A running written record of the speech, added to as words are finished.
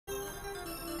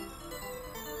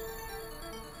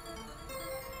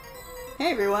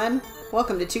Hey everyone,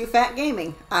 welcome to Too Fat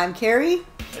Gaming. I'm Carrie.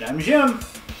 And I'm Jim.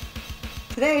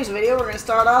 Today's video we're going to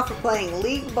start off with playing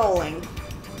League Bowling.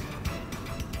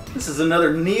 This is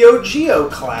another Neo-Geo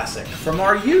classic from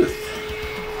our youth.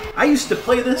 I used to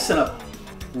play this in a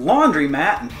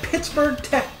laundromat in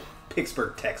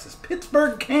Pittsburgh,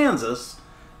 Kansas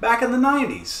back in the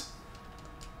 90s.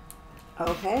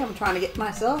 Okay, I'm trying to get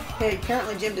myself. Okay,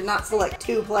 apparently Jim did not select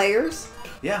two players.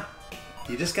 Yeah,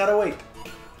 you just gotta wait.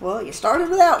 Well, you started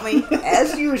without me,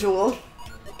 as usual.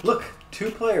 Look, 2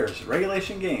 players,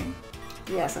 regulation game.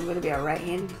 Yes, I'm going to be a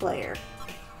right-handed player.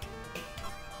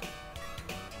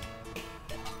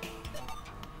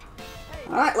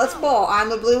 Alright, let's bowl. I'm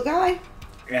the blue guy.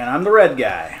 And I'm the red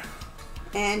guy.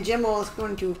 And Jim is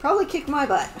going to probably kick my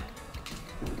butt.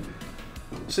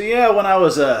 So yeah, when I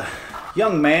was a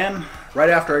young man, right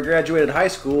after I graduated high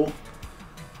school,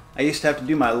 I used to have to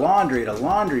do my laundry at a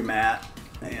laundromat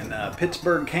in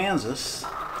Pittsburgh, Kansas.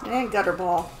 And gutter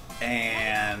ball.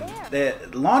 And the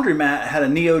laundromat had a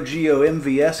Neo-Geo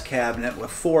MVS cabinet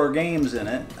with 4 games in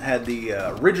it. Had the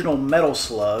original Metal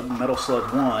Slug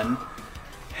 1.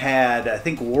 Had, I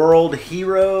think, World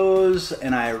Heroes,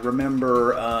 and I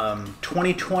remember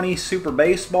 2020 Super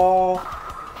Baseball,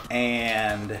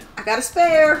 and I got a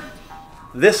spare.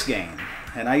 this game.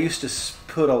 And I used to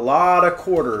put a lot of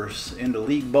quarters into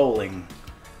League Bowling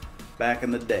back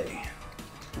in the day.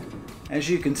 As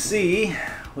you can see,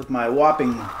 with my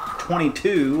whopping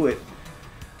 22,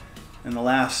 in the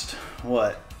last,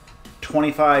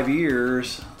 25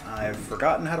 years, I've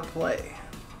forgotten how to play.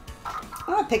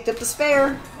 Oh, I picked up the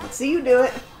spare. Let's see you do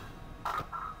it.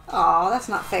 Aw, that's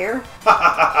not fair. Ha ha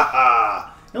ha ha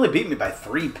ha! You only beat me by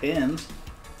 3 pins.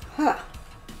 Huh.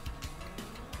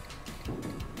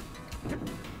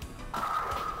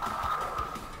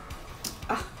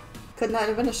 Could not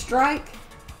have been a strike.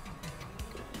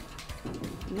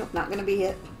 Nope, not gonna be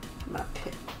hit. I'm gonna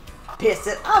piss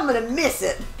it. I'm gonna miss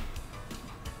it.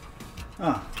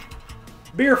 Oh.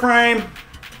 Beer frame.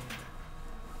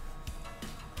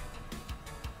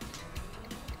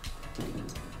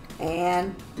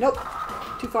 And nope,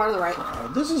 too far to the right.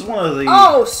 This is one of the...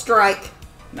 Oh, strike.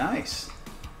 Nice.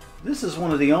 This is one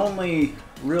of the only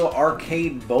real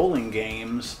arcade bowling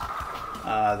games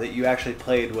that you actually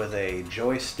played with a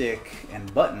joystick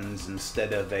and buttons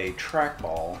instead of a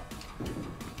trackball.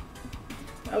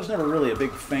 I was never really a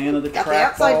big fan of the trackball. Got the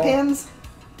outside pins.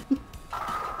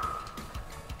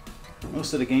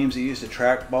 Most of the games that used a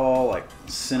trackball, like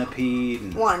Centipede,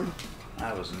 and 1.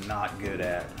 I was not good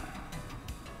at.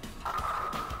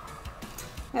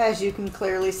 As you can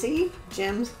clearly see,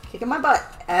 Jim's kicking my butt,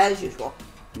 as usual.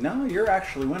 No, you're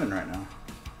actually winning right now.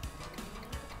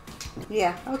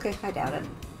 Yeah, okay, I doubt it.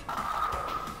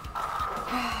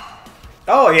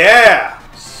 Oh yeah!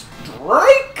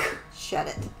 Strike! Shut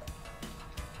it.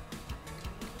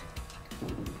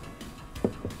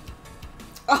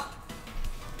 Oh!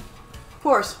 Of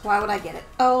course, why would I get it?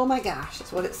 Oh my gosh,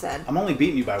 that's what it said. I'm only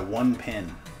beating you by 1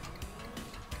 pin.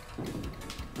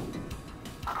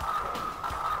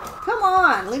 Come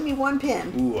on, leave me 1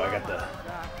 pin. Ooh, I got the...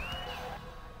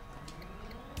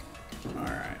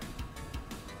 Alright.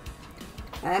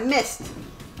 I missed.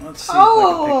 Let's see if I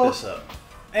can pick this up.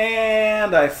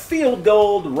 And I field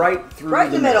gold right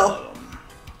through the middle of them.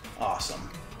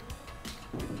 Awesome.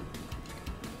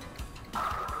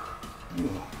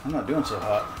 Ooh, I'm not doing so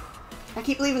hot. I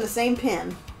keep leaving the same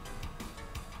pin.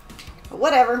 But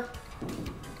whatever.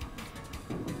 Can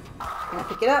I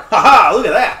pick it up? Haha, look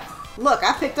at that! Look,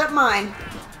 I picked up mine.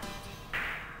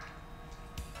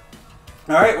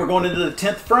 Alright, we're going into the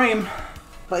 10th frame.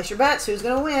 Place your bets. Who's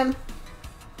going to win?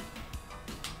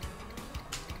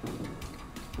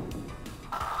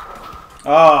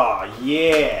 Oh,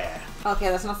 yeah. Okay,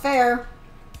 that's not fair.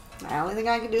 The only thing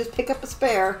I can do is pick up a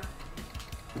spare.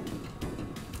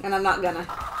 And I'm not gonna.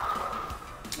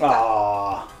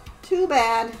 Aw. Too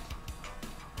bad.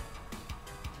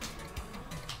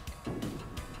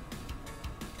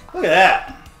 Look at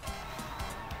that.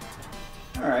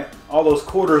 Alright, all those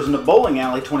quarters in the bowling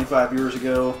alley 25 years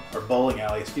ago, or bowling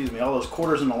alley, excuse me, all those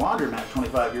quarters in the laundromat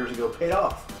 25 years ago paid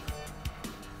off.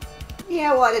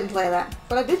 Yeah, well, I didn't play that.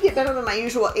 But I did get better than my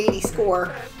usual 80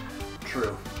 score.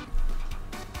 True.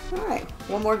 Alright,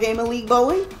 one more game of League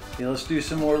Bowling. Yeah, let's do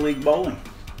some more League Bowling.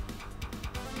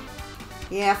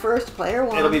 Yeah, first player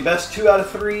 1. It'll be best 2 out of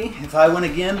 3. If I win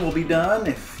again, we'll be done.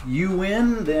 If you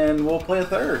win, then we'll play a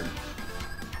third.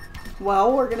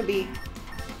 Well, we're going to be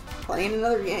playing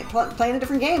another game, playing a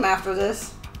different game after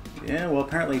this. Yeah, well,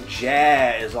 apparently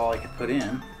jazz is all I could put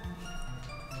in.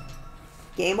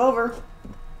 Game over.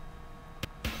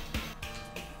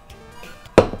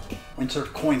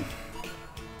 Insert coin.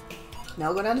 Now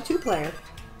we'll go down to 2-player.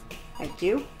 Thank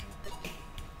you.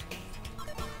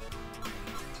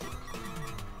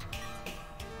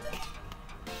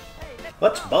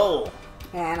 Let's bowl.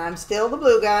 And I'm still the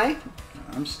blue guy.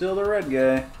 I'm still the red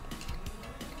guy.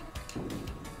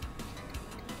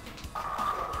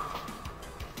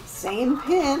 Same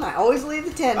pin. I always leave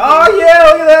the 10 pin. Oh yeah,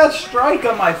 look at that strike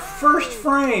on my first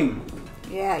frame.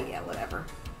 Yeah, whatever.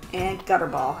 And gutter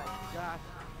ball.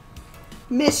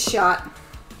 Miss shot.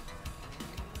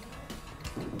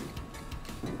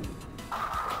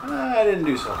 I didn't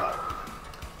do so hot.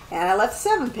 And I left the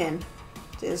 7 pin.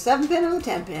 So the 7 pin and the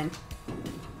 10 pin.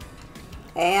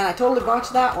 And I totally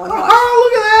botched that one. Watch.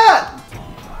 Oh, look at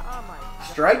that!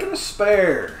 Strike and a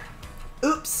spare.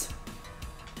 Oops.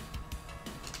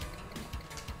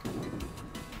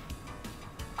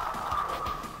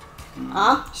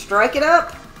 Strike it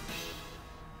up.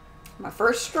 My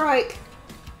first strike.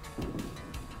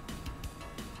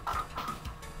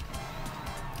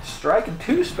 Strike and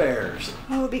 2 spares.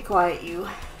 Oh, be quiet, you.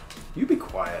 You be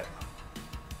quiet.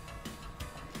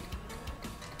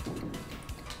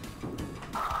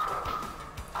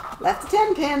 Left the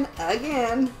 10 pin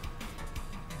again.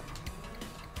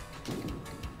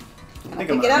 Can I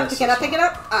pick it up? Can I pick it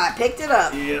up? I picked it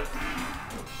up. Yep.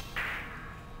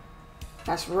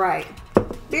 That's right.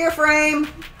 Beer frame.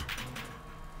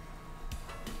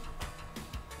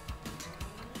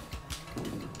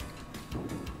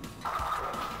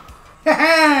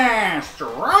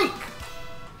 Strike.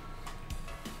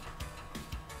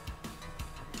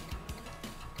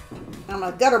 I'm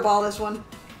gonna gutter ball this one.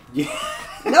 Yeah.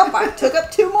 Nope, I took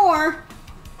up 2 more.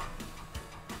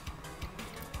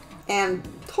 And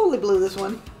totally blew this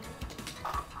one.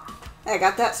 I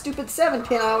got that stupid 7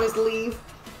 pin I always leave.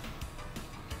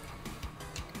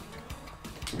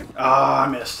 Ah, I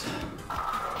missed.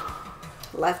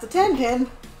 Left the 10 pin.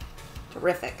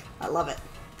 Terrific. I love it.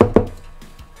 I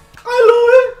love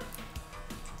it.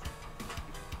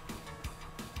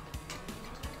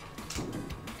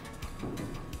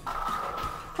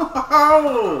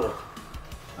 Oh!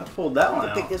 I pulled that one I'll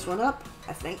out. pick this one up,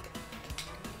 I think.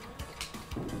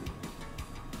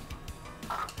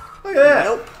 Look at that.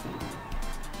 Nope.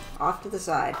 Off to the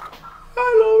side.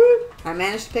 I love it. I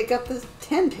managed to pick up the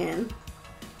 10 pin.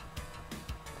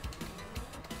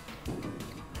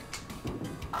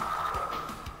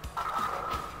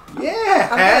 Yeah.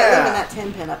 I'm kind of leaving that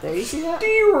 10 pin up there. You see that?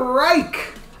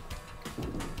 Strike.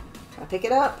 I pick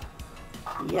it up.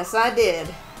 Yes, I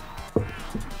did.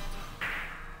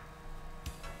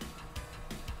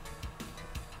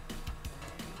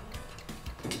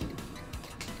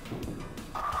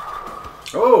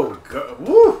 Oh, God.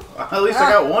 Woo. At least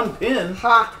I got 1 pin.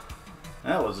 Ha!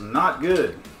 That was not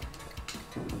good.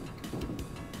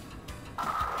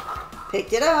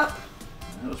 Picked it up.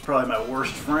 That was probably my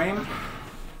worst frame.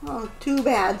 Oh, too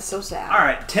bad. So sad. All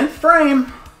right, 10th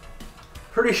frame.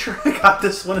 Pretty sure I got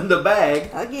this one in the bag.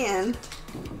 Again.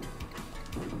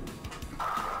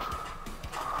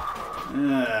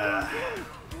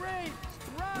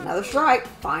 Another strike.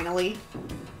 Finally.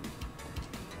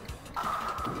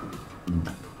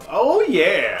 Oh,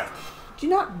 yeah. Did you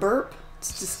not burp?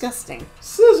 It's disgusting.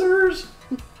 Scissors.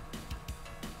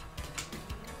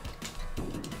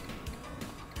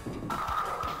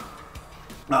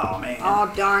 Oh, man.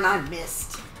 Oh, darn, I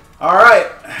missed. All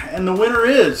right, and the winner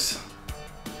is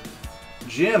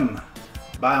Jim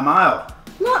by a mile.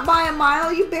 Not by a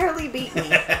mile. You barely beat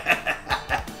me.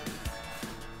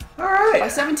 All right. By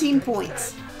 17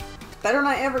 points. Better than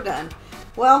I ever done.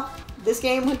 Well, this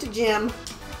game went to Jim.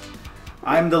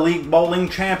 I'm the league bowling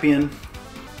champion.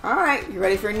 All right, you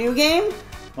ready for a new game?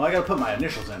 Well, I gotta put my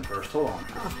initials in first. Hold on.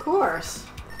 Of course.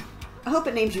 I hope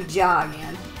it names you Ja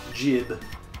again. Jib.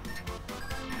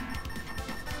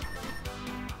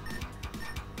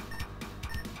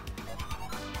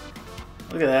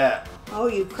 Look at that. Oh,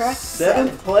 you cracked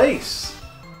 7th place.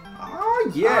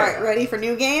 Oh, yeah. All right, ready for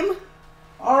new game?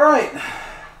 All right.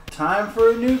 Time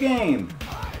for a new game.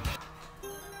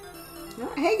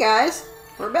 Hey, guys.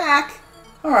 We're back.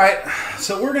 All right.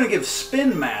 So we're going to give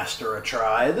Spin Master a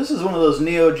try. This is one of those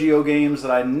Neo-Geo games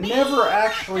that I never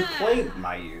actually played in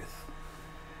my youth.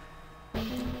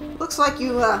 Looks like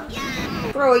you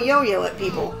throw a yo-yo at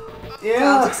people. Yeah.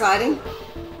 Sounds exciting.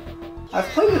 I've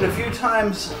played it a few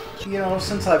times, you know,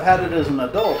 since I've had it as an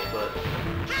adult, but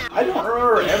I don't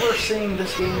remember ever seeing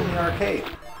this game in the arcade.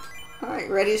 All right,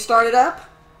 ready to start it up?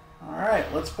 All right,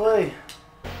 let's play.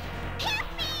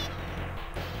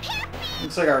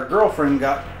 Looks like our girlfriend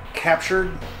got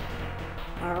captured.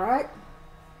 All right.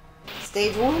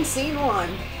 Stage 1, scene 1.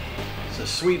 It's a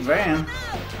sweet van.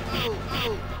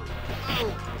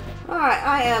 Alright,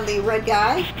 I am the red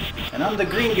guy. And I'm the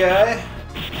green guy.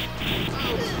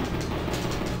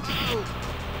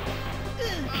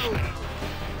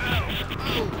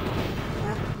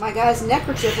 My guy's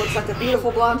neckerchief looks like a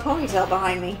beautiful blonde ponytail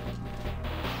behind me.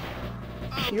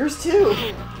 Yours too.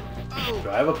 Do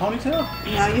I have a ponytail?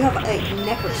 No, you have a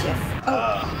neckerchief.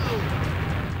 Oh.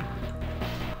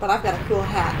 But I've got a cool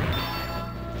hat.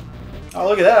 Oh,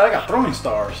 look at that. I got throwing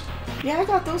stars. Yeah, I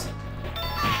got those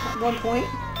at one point.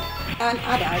 And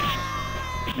I died.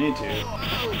 Me too.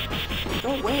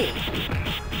 Go away.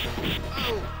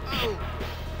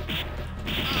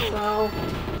 So,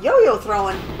 yo-yo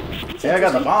throwing. Yeah, I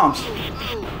got the bombs.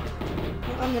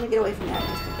 Well, I'm gonna get away from that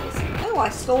just in case. Oh, I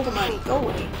stole the money. Go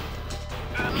away.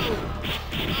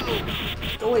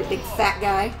 Go away, big fat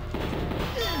guy.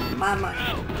 My money.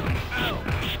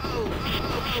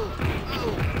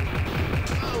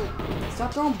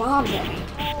 Stop throwing bombs at me.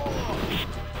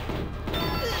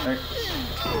 Right.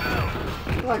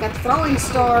 Oh, I got throwing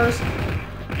stars.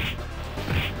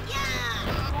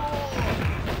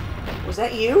 Was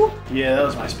that you? Yeah, that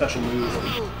was my special move.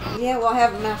 Yeah, well, I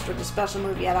haven't mastered the special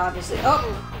move yet, obviously. Oh!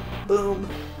 Boom.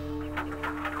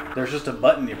 There's just a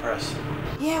button you press.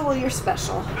 Yeah, well, you're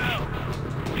special.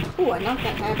 Ooh, I knocked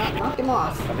that guy about, knocked him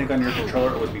off. I think on your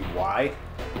controller it would be Y.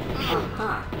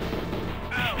 Uh-huh.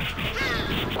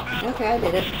 Okay, I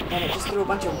did it. And it just threw a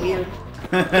bunch of weird...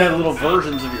 Little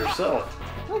versions of yourself.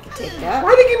 I can take that.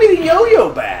 Why'd they give me the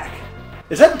yo-yo back?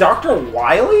 Is that Dr.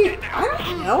 Wily? I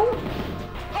don't know.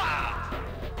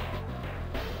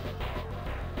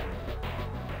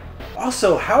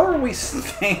 Also, how are we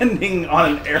standing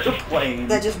on an airplane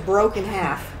That just broke in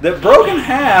half. that broke in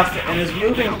half and is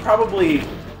moving probably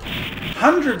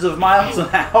hundreds of miles an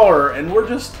hour, and we're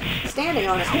just Standing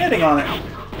on it. standing on it?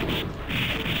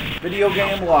 Video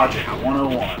game logic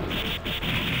 101.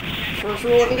 First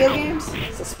rule of video games?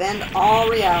 Suspend all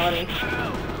reality.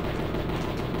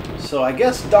 So I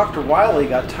guess Dr. Wily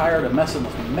got tired of messing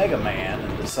with Mega Man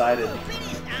and decided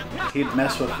he'd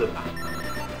mess with the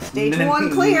Stage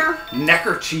 1 clear.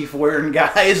 neckerchief wearing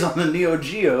guys on the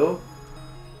Neo-Geo.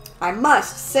 I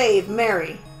must save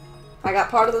Mary. I got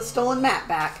part of the stolen map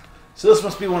back. So this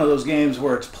must be one of those games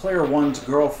where it's player 1's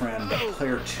girlfriend but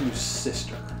player 2's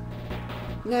sister.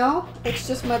 No, it's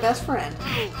just my best friend.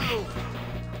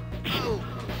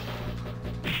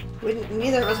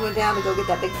 Neither of us went down to go get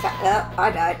that big fat... I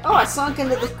died. Oh, I sunk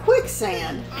into the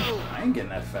quicksand. I ain't getting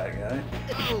that fat guy.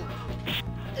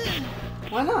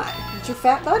 Why not? It's your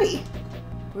fat buddy.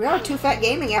 We are Too Fat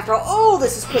Gaming after all. Oh,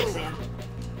 this is quicksand.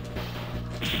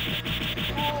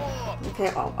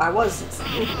 Okay, oh, I was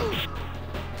insane.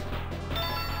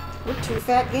 We're Too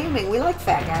Fat Gaming. We like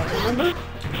fat guys, remember?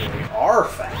 We are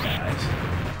fat guys.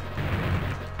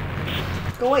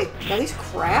 Go away. Are these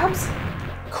crabs?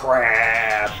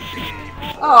 Crab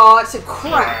people. Oh, it's a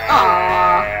crab.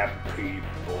 Aw. Crab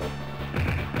people.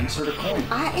 Insert a coin.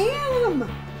 I am.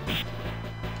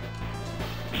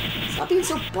 Stop being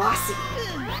so bossy.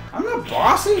 I'm not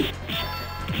bossy.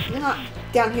 You're not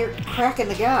down here cracking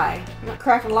the guy. You're not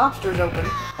cracking lobsters open.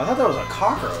 I thought that was a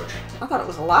cockroach. I thought it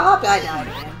was a lob. I died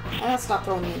again. Stop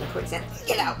throwing me in the quicksand.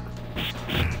 Get out.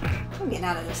 I'm getting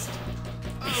out of this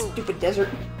stupid desert.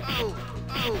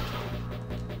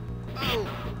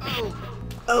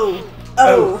 Oh.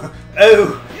 Oh.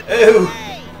 Oh.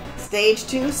 Oh. Stage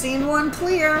 2, scene 1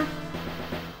 clear.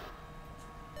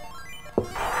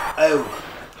 Oh.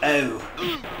 Oh.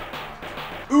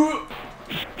 Ooh.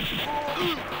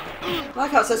 I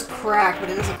like how it says crack, but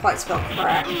it doesn't quite spell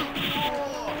crack.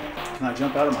 Can I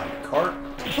jump out of my cart?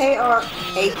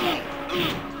 K-R-A-K.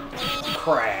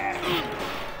 Crack.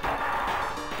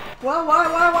 Well,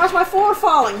 why is my floor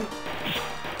falling?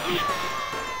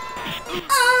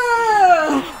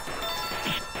 Ah!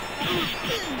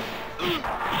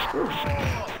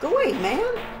 Go away,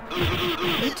 man.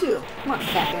 You too. Come on,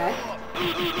 fat guy.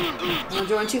 Wanna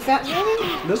join Too Fat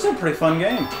Gaming? This is a pretty fun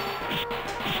game.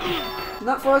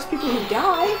 Not for us people who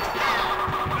die.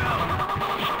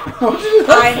 What'd you do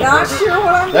that I'm for? not sure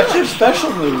what I'm That's doing. your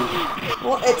special move.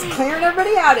 Well, it's clearing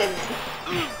everybody out, isn't it?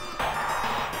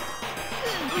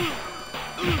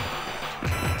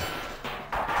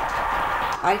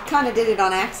 I kind of did it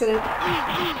on accident.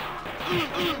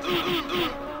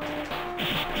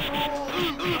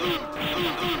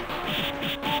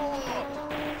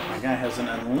 My guy has an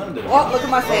unlimited. Oh, look at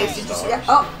my face. Did you see stars. that?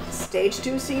 Oh, stage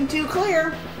 2, scene 2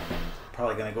 clear.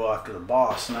 Probably gonna go after the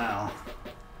boss now.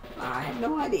 I have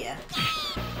no idea.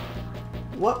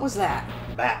 What was that?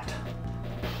 Bat.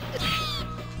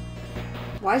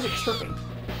 Why is it chirping?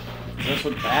 That's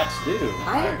what bats do.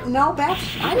 I didn't know bats.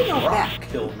 I didn't know Rock bat.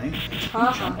 killed me.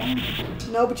 Uh-huh. Jump on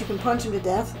him. No, but you can punch him to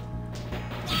death.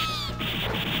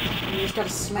 And you just gotta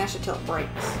smash it till it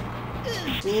breaks.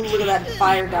 Ooh, look at that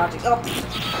fire dodging. Oh!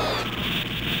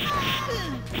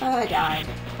 I died.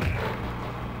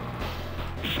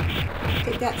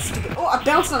 Take that stupid... Oh, I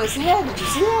bounced on his head. Did you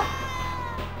see that?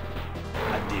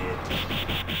 I did.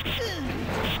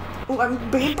 Oh, I'm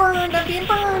being burned. I'm being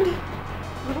burned.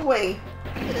 Move away.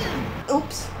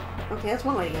 Oops. Okay, that's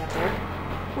one way to get up there.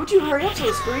 Would you hurry up so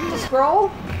the screen will scroll?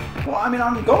 Well, I mean,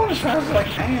 I'm going as fast as I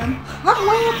can. I'm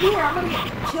way up here. I'm gonna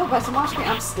get killed by some off-screen.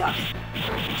 I'm stuck.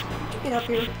 Get up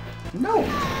here. No.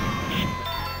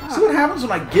 See what happens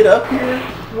when I get up here?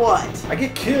 What? I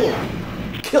get killed.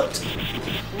 Killed.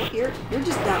 What? You're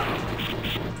just dumb.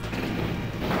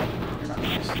 You're not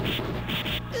nice.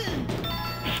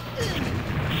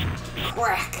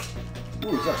 Crack. Ooh,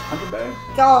 is that a 100 bag?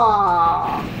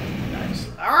 Aww. Nice.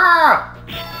 Ah!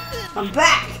 I'm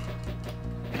back.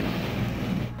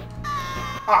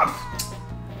 Ah!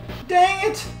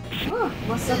 Dang it! Oh,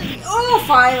 what's up? Oh,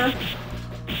 fire.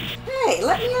 Hey,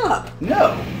 let me up.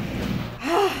 No.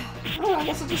 Oh, I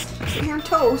guess I'll just sit here and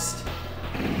toast.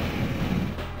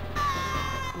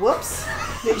 Whoops.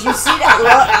 Did you see that?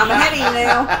 Look, I'm ahead of you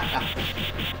now.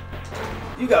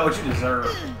 You got what you deserve.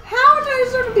 How did I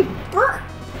deserve to be burnt?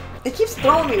 It keeps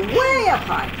throwing me way up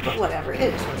high. But whatever, it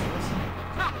is what it is.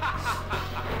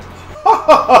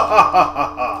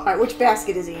 Alright, which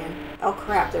basket is he in? Oh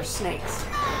crap, there's snakes.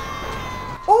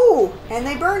 Oh, and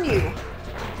they burn you.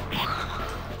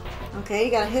 Okay,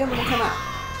 you gotta hit them when they come out.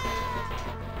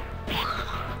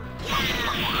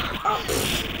 Oh.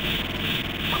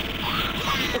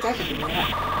 Look, I can do that.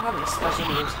 I don't have any special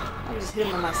moves. I can just hit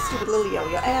him with my stupid little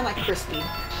yo-yo. And I crispy.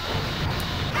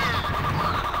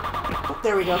 Oh,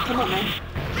 there we go. Come on, man.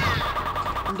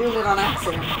 I'm doing it on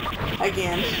accident.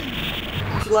 Again.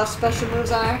 Did you left special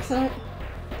moves on accident?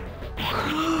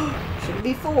 Shouldn't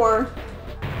be 4.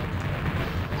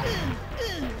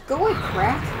 Go away,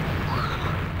 crack.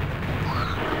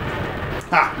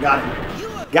 Ha! Got him.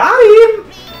 Got him!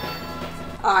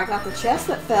 I got the chest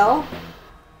that fell.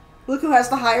 Look who has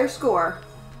the higher score.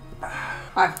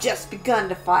 I've just begun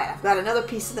to fight. I've got another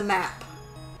piece of the map.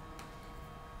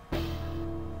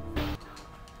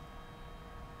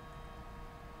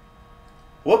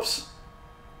 Whoops.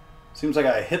 Seems like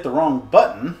I hit the wrong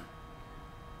button.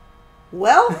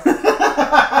 Well,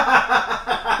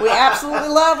 we absolutely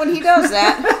love when he does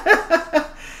that.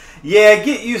 Yeah,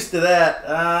 get used to that.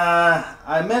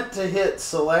 I meant to hit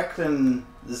select and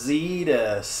Z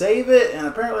to save it, and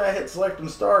apparently I hit select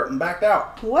and start and backed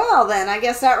out. Well then, I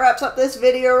guess that wraps up this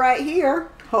video right here.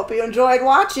 Hope you enjoyed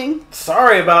watching.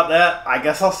 Sorry about that. I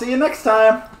guess I'll see you next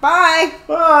time. Bye!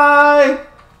 Bye!